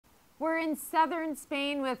We're in southern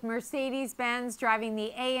Spain with Mercedes-Benz driving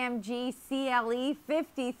the AMG CLE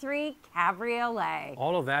 53 Cabriolet.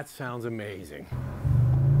 All of that sounds amazing.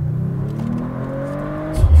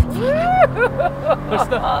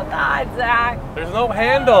 Oh God, Zach. There's no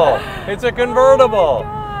handle. It's a convertible. Oh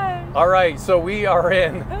my gosh. All right, so we are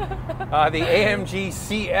in the AMG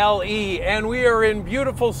CLE and we are in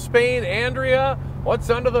beautiful Spain. Andrea, what's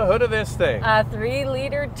under the hood of this thing? A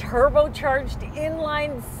 3-liter turbocharged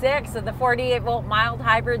inline-6 of the 48-volt mild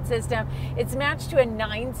hybrid system. It's matched to a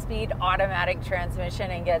 9-speed automatic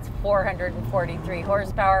transmission and gets 443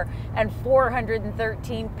 horsepower and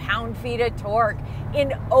 413 pound-feet of torque. In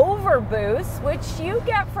overboost, which you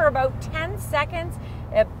get for about 10 seconds,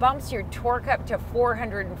 it bumps your torque up to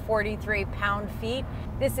 443 pound-feet.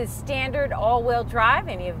 This is standard all-wheel drive,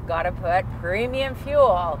 and you've got to put premium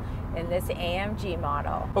fuel in this AMG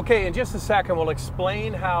model. Okay, in just a second, we'll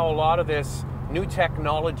explain how a lot of this new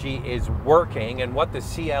technology is working and what the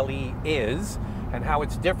CLE is and how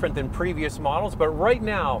it's different than previous models. But right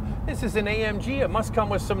now, this is an AMG. It must come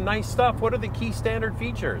with some nice stuff. What are the key standard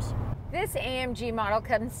features? This AMG model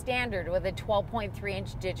comes standard with a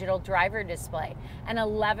 12.3-inch digital driver display, an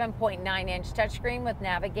 11.9-inch touchscreen with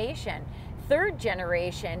navigation, 3rd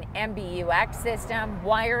generation MBUX system,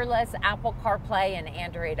 wireless Apple Carplay and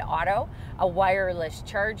Android Auto, a wireless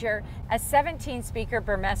charger, a 17-speaker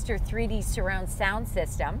Burmester 3D surround sound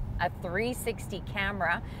system, a 360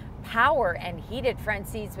 camera, power and heated front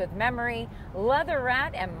seats with memory,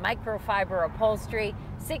 leatherette and microfiber upholstery,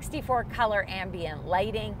 64 color ambient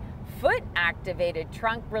lighting, foot activated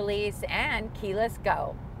trunk release, and keyless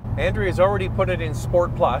go. Andrea's already put it in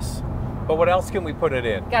Sport Plus, but what else can we put it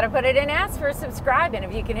in? Got to put it in S for subscribe, and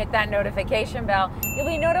if you can hit that notification bell, you'll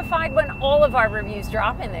be notified when all of our reviews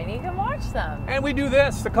drop, and then you can watch them. And we do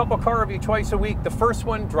this, the couple car review twice a week. The first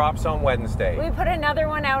one drops on Wednesday. We put another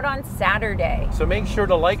one out on Saturday. So make sure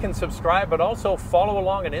to like and subscribe, but also follow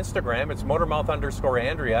along on Instagram. It's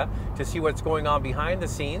Motormouth_Andrea to see what's going on behind the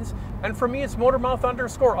scenes. And for me, it's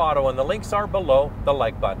Motormouth_Auto, and the links are below the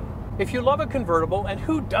like button. If you love a convertible, and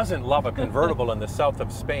who doesn't love a convertible in the south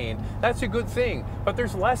of Spain, that's a good thing. But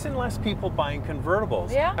there's less and less people buying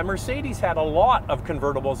convertibles. Yeah. And Mercedes had a lot of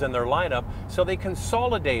convertibles in their lineup, so they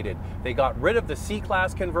consolidated. They got rid of the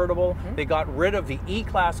C-Class convertible, they got rid of the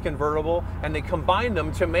E-Class convertible, and they combined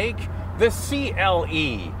them to make the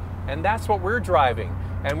CLE. And that's what we're driving.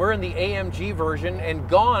 And we're in the AMG version, and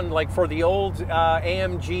gone, like for the old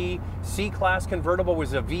AMG C-Class convertible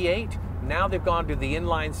was a V8. Now they've gone to the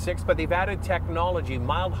inline-6, but they've added technology,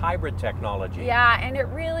 mild hybrid technology. Yeah, and it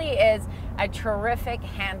really is a terrific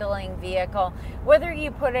handling vehicle. Whether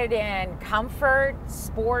you put it in Comfort,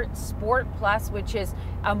 Sport, Sport Plus, which is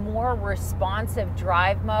a more responsive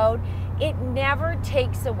drive mode, it never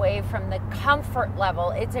takes away from the comfort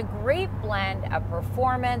level. It's a great blend of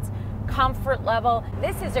performance, comfort level.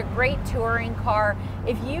 This is a great touring car.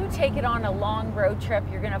 If you take it on a long road trip,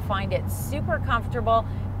 you're going to find it super comfortable,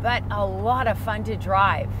 but a lot of fun to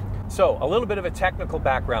drive. So, a little bit of a technical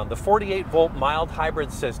background. The 48-volt mild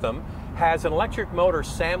hybrid system has an electric motor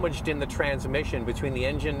sandwiched in the transmission between the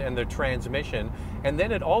engine and the transmission, and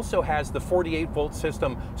then it also has the 48-volt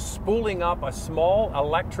system spooling up a small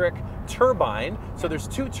electric turbine. So there's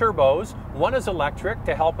 2 turbos. One is electric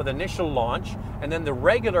to help with initial launch, and then the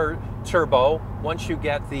regular turbo once you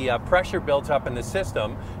get the pressure built up in the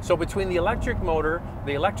system. So between the electric motor,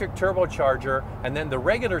 the electric turbocharger, and then the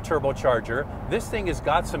regular turbocharger, this thing has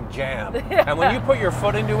got some jam. And when you put your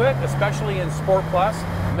foot into it, especially in Sport Plus,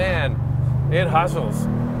 man, it hustles.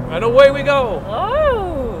 And away we go.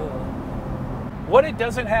 Oh! What it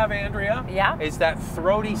doesn't have, Andrea, yeah, is that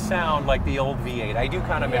throaty sound like the old V8. I do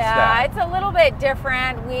kind of miss that. Yeah, it's a little bit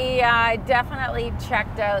different. We definitely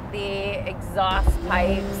checked out the exhaust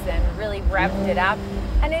pipes and really revved it up,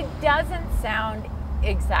 and it doesn't sound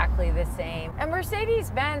exactly the same. And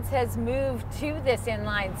Mercedes-Benz has moved to this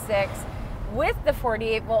inline-6 with the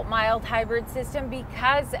 48-volt mild hybrid system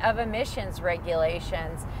because of emissions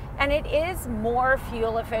regulations. And it is more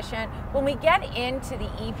fuel efficient. When we get into the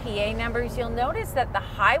EPA numbers, you'll notice that the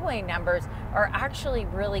highway numbers are actually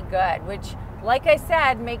really good, which, like I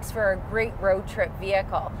said, makes for a great road trip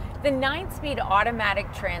vehicle. The 9-speed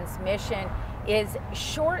automatic transmission is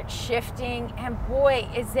short shifting, and boy,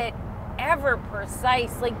 is it ever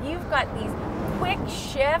precise. Like, you've got these quick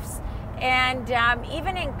shifts. And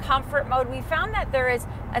even in comfort mode, we found that there is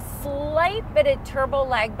a slight bit of turbo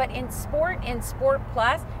lag, but in Sport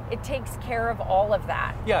Plus, it takes care of all of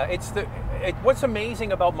that. Yeah, what's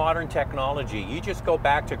amazing about modern technology, you just go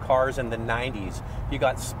back to cars in the 90s. You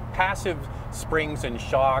got passive springs and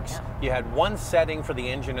shocks. Yeah. You had one setting for the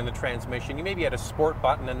engine and the transmission. You maybe had a sport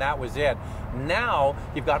button and that was it. Now,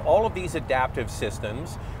 you've got all of these adaptive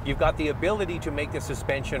systems. You've got the ability to make the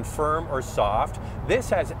suspension firm or soft. This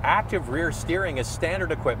has active rear steering as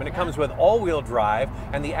standard equipment. It comes with all-wheel drive,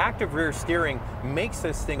 and the active rear steering makes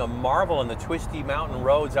this thing a marvel in the twisty mountain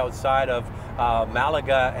roads outside of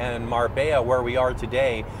Malaga and Marbella, where we are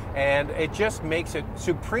today. And it just makes it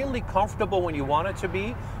supremely comfortable when you want it to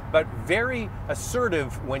be, but very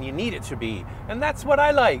assertive when you need it to be. And that's what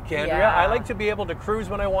I like, Andrea. Yeah. I like to be able to cruise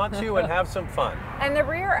when I want to and have some fun. And the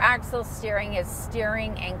rear axle steering has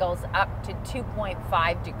steering angles up to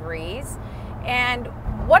 2.5 degrees. And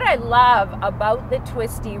what I love about the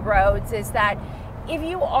twisty roads is that if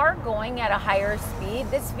you are going at a higher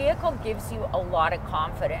speed, this vehicle gives you a lot of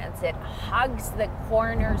confidence. It hugs the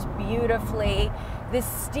corners beautifully. The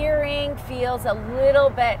steering feels a little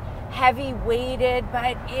bit heavy weighted,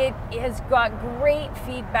 but it has got great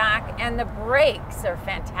feedback, and the brakes are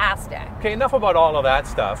fantastic. Okay, enough about all of that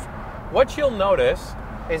stuff. What you'll notice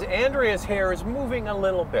is Andrea's hair is moving a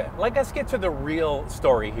little bit. Like, let's get to the real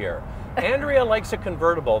story here. Andrea likes a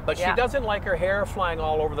convertible, but she doesn't like her hair flying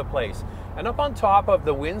all over the place. And up on top of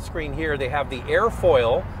the windscreen here, they have the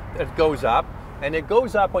airfoil that goes up, and it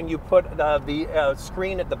goes up when you put the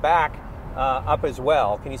screen at the back up as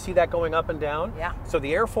well. Can you see that going up and down? Yeah. So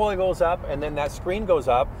the airfoil goes up, and then that screen goes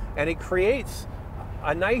up, and it creates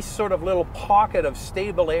a nice sort of little pocket of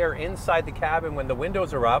stable air inside the cabin when the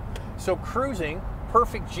windows are up. So cruising,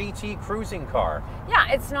 perfect GT cruising car. Yeah,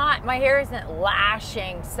 it's not, my hair isn't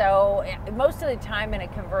lashing, so most of the time in a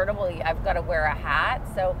convertible, I've got to wear a hat,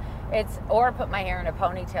 so or put my hair in a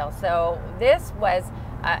ponytail. So this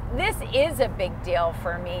is a big deal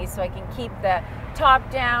for me, so I can keep the top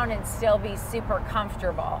down and still be super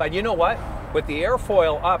comfortable. But you know what? With the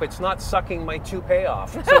airfoil up, it's not sucking my toupee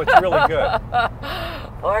off, so it's really good.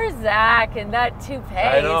 Poor Zach and that toupee.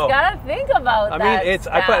 I know. He's got to think about that. I mean,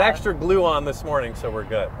 stuff. I put extra glue on this morning, so we're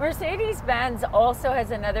good. Mercedes-Benz also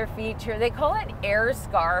has another feature. They call it air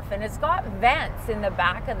scarf, and it's got vents in the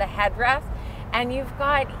back of the headrest, and you've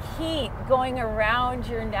got heat going around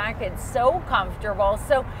your neck. It's so comfortable.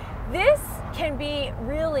 So this can be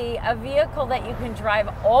really a vehicle that you can drive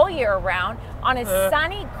all year round on a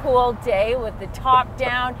sunny, cool day with the top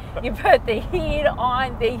down. You put the heat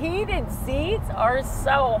on. The heated seats are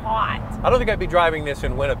so hot. I don't think I'd be driving this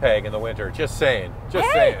in Winnipeg in the winter. Just saying. Just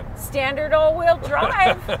saying. Standard all-wheel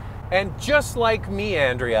drive. And just like me,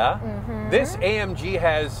 Andrea, this AMG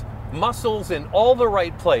has muscles in all the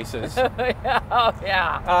right places.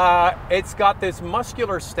 It's got this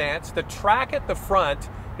muscular stance. The track at the front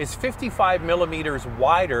is 55 millimeters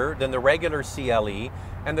wider than the regular CLE,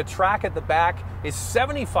 and the track at the back is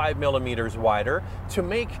 75 millimeters wider. To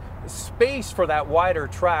make space for that wider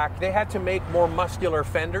track, they had to make more muscular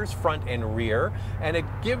fenders, front and rear, and it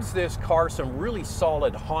gives this car some really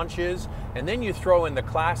solid haunches. And then you throw in the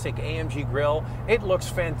classic AMG grille. It looks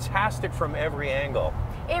fantastic from every angle.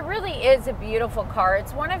 It really is a beautiful car.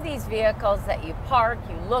 It's one of these vehicles that you park,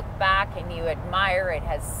 you look back, and you admire. It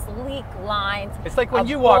has sleek lines. It's like when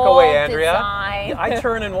you walk away, Andrea. Design. I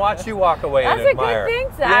turn and watch you walk away and admire. That's a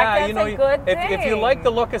good thing, Zach. Yeah, that's a good thing. If you like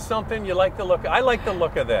the look of something, you like the look. I like the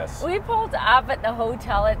look of this. We pulled up at the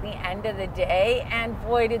hotel at the end of the day, and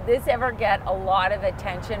boy, did this ever get a lot of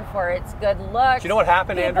attention for its good looks. Do you know what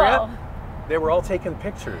happened, Andrea? They were all taking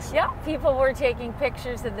pictures. Yeah, people were taking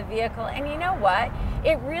pictures of the vehicle, and you know what?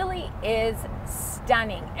 It really is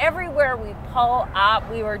stunning. Everywhere we pull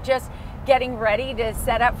up, we were just getting ready to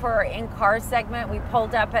set up for our in-car segment. We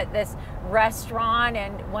pulled up at this restaurant,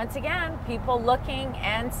 and once again, people looking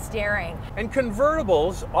and staring. And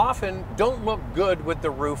convertibles often don't look good with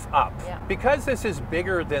the roof up. Yeah. Because this is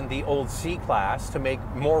bigger than the old C-Class to make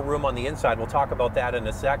more room on the inside, we'll talk about that in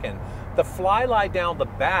a second, the fly-lie down the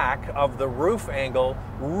back of the roof angle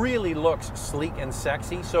really looks sleek and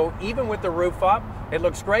sexy. So even with the roof up, it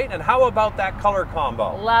looks great. And how about that color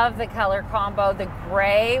combo? Love the color combo. The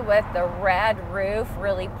gray with the red roof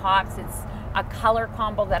really pops. It's a color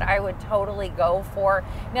combo that I would totally go for.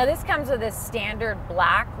 Now this comes with a standard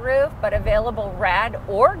black roof, but available red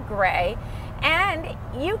or gray. And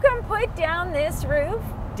you can put down this roof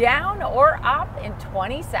down or up in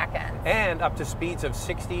 20 seconds. And up to speeds of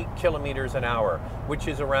 60 kilometers an hour, which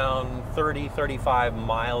is around 30, 35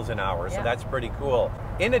 miles an hour. So that's pretty cool.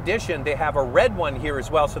 In addition, they have a red one here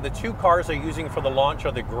as well. So the two cars they're using for the launch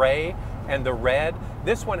are the gray and the red.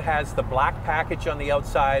 This one has the black package on the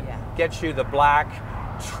outside, gets you the black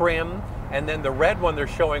trim. And then the red one they're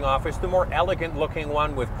showing off is the more elegant looking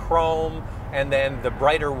one with chrome and then the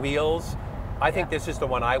brighter wheels. I think this is the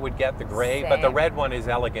one I would get, the gray, but the red one is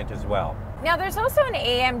elegant as well. Now there's also an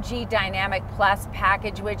AMG Dynamic Plus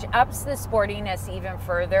package which ups the sportiness even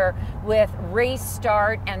further with Race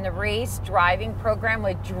Start and the race driving program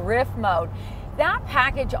with drift mode. That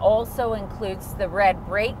package also includes the red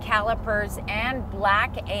brake calipers and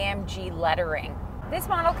black AMG lettering. This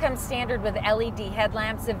model comes standard with LED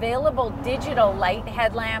headlamps, available digital light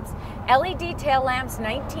headlamps, LED tail lamps,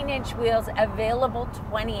 19-inch wheels, available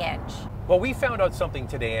 20-inch. Well, we found out something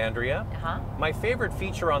today, Andrea. My favorite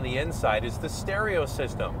feature on the inside is the stereo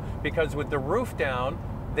system, because with the roof down,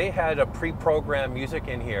 they had a pre-programmed music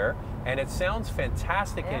in here, and it sounds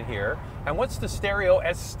fantastic in here. And what's the stereo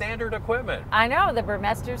as standard equipment? I know, the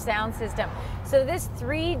Burmester sound system. So this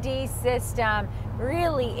 3D system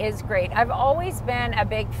really is great. I've always been a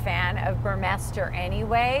big fan of Burmester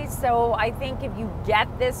anyway, so I think if you get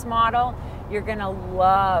this model, you're gonna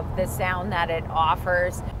love the sound that it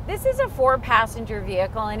offers. This is a 4-passenger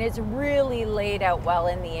vehicle and it's really laid out well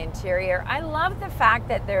in the interior. I love the fact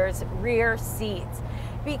that there's rear seats,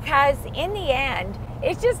 because in the end,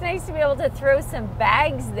 it's just nice to be able to throw some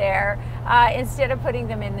bags there instead of putting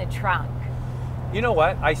them in the trunk. You know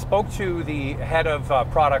what? I spoke to the head of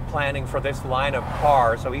product planning for this line of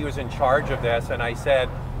car, so he was in charge of this, and I said,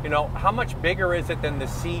 you know, how much bigger is it than the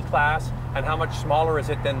C-Class and how much smaller is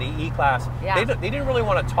it than the E-Class? They didn't really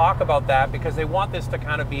want to talk about that because they want this to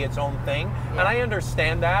kind of be its own thing, and I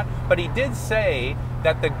understand that, but he did say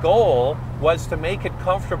that the goal was to make it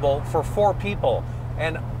comfortable for 4 people.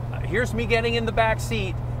 And here's me getting in the back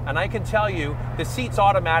seat, and I can tell you the seats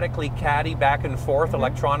automatically caddy back and forth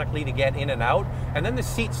electronically to get in and out, and then the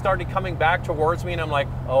seat started coming back towards me and I'm like,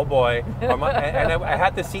 oh boy. And I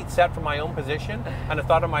had the seat set for my own position and I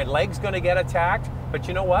thought, are my legs going to get attacked? But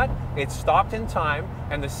you know what? It stopped in time,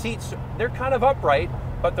 and the seats, they're kind of upright,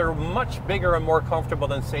 but they're much bigger and more comfortable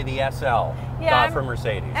than, say, the SL from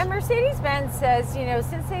Mercedes. And Mercedes-Benz says, you know,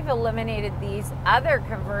 since they've eliminated these other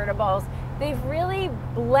convertibles, they've really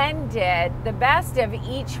blended the best of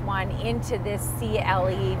each one into this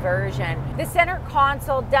CLE version. The center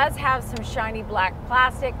console does have some shiny black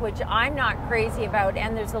plastic, which I'm not crazy about,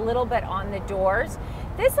 and there's a little bit on the doors.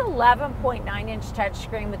 This 11.9-inch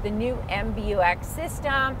touchscreen with the new MBUX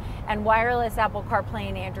system and wireless Apple Carplay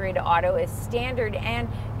and Android Auto is standard, and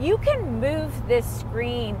you can move this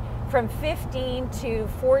screen from 15 to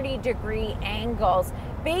 40-degree angles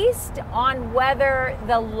based on whether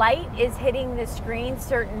the light is hitting the screen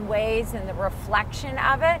certain ways and the reflection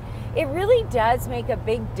of it. It really does make a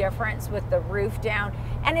big difference with the roof down,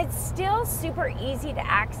 and it's still super easy to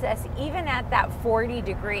access even at that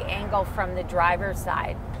 40-degree angle from the driver's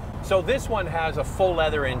side. So this one has a full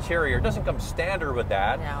leather interior. It doesn't come standard with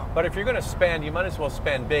that, but if you're going to spend, you might as well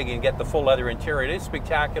spend big and get the full leather interior. It is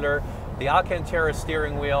spectacular. The Alcantara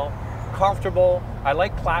steering wheel, comfortable. I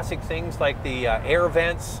like classic things like the air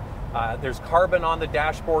vents. There's carbon on the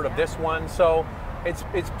dashboard of this one, so it's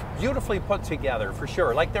beautifully put together for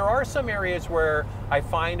sure. Like, there are some areas where I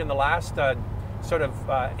find in the last sort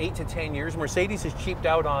of 8 to 10 years, Mercedes has cheaped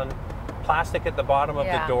out on plastic at the bottom of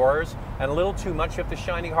the doors and a little too much of the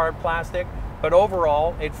shiny hard plastic, but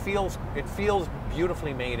overall it feels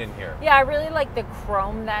beautifully made in here. Yeah, I really like the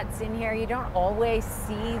chrome that's in here. You don't always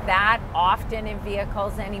see that often in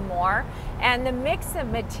vehicles anymore, and the mix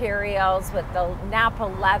of materials with the Napa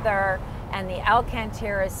leather and the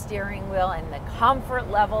Alcantara steering wheel and the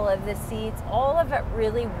comfort level of the seats, all of it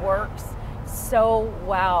really works so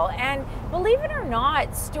well. And believe it or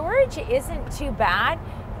not, storage isn't too bad.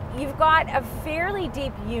 You've got a fairly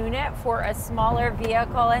deep unit for a smaller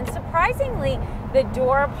vehicle, and surprisingly, the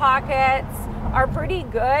door pockets are pretty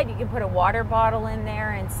good. You can put a water bottle in there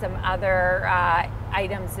and some other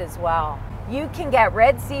items as well. You can get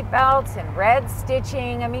red seat belts and red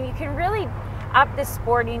stitching. I mean, you can really up the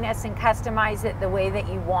sportiness and customize it the way that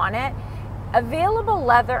you want it. Available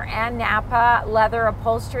leather and Napa leather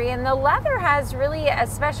upholstery, and the leather has really a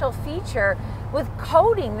special feature with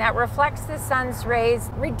coating that reflects the sun's rays,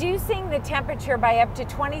 reducing the temperature by up to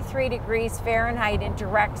 23 degrees Fahrenheit in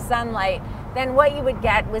direct sunlight than what you would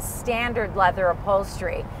get with standard leather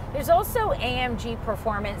upholstery. There's also AMG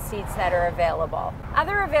performance seats that are available.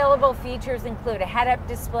 Other available features include a head-up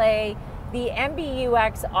display, the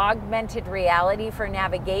MBUX augmented reality for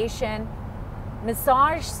navigation,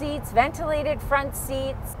 massage seats, ventilated front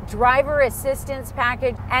seats, driver assistance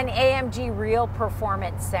package, and AMG Real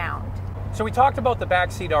Performance sound. So we talked about the back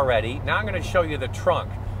seat already. Now I'm going to show you the trunk.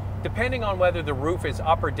 Depending on whether the roof is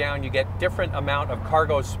up or down, you get different amount of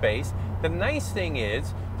cargo space. The nice thing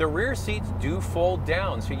is the rear seats do fold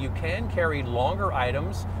down, so you can carry longer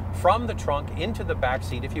items from the trunk into the back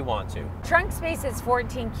seat if you want to. Trunk space is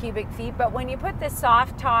 14 cubic feet, but when you put the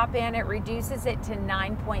soft top in, it reduces it to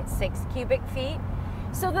 9.6 cubic feet.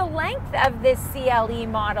 So the length of this CLE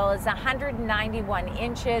model is 191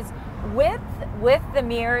 inches. Width with the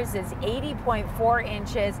mirrors is 80.4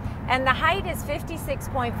 inches, and the height is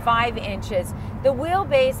 56.5 inches. The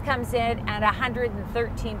wheelbase comes in at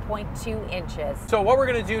 113.2 inches. So what we're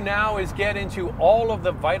going to do now is get into all of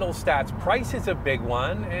the vital stats. Price is a big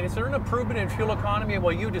one, and is there an improvement in fuel economy?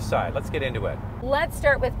 Well, you decide. Let's get into it. Let's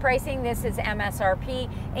start with pricing. This is MSRP.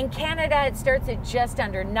 In Canada, it starts at just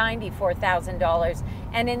under $94,000,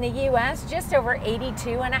 and in the US, just over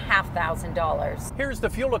 $82,500. Here's the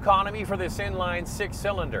fuel economy for this inline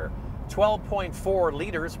six-cylinder. 12.4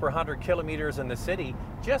 liters per 100 kilometers in the city,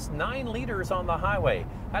 just 9 liters on the highway.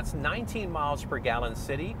 That's 19 miles per gallon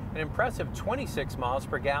city, an impressive 26 miles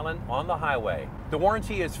per gallon on the highway. The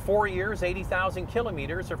warranty is 4 years, 80,000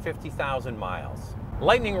 kilometers or 50,000 miles.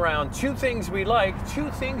 Lightning round, 2 things we like, 2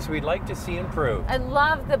 things we'd like to see improved. I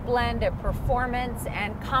love the blend of performance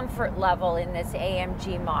and comfort level in this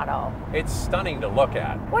AMG model. It's stunning to look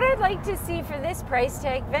at. What I'd like to see for this price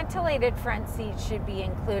tag, ventilated front seats should be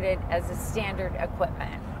included as a standard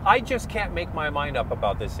equipment. I just can't make my mind up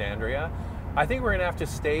about this, Andrea. I think we're gonna have to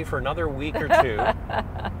stay for another week or 2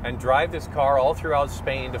 and drive this car all throughout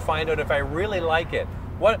Spain to find out if I really like it.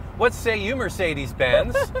 What say you,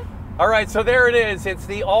 Mercedes-Benz? All right, so there it is. It's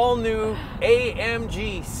the all-new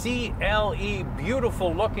AMG CLE,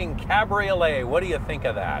 beautiful-looking Cabriolet. What do you think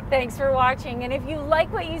of that? Thanks for watching, and if you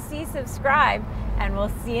like what you see, subscribe, and we'll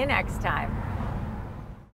see you next time.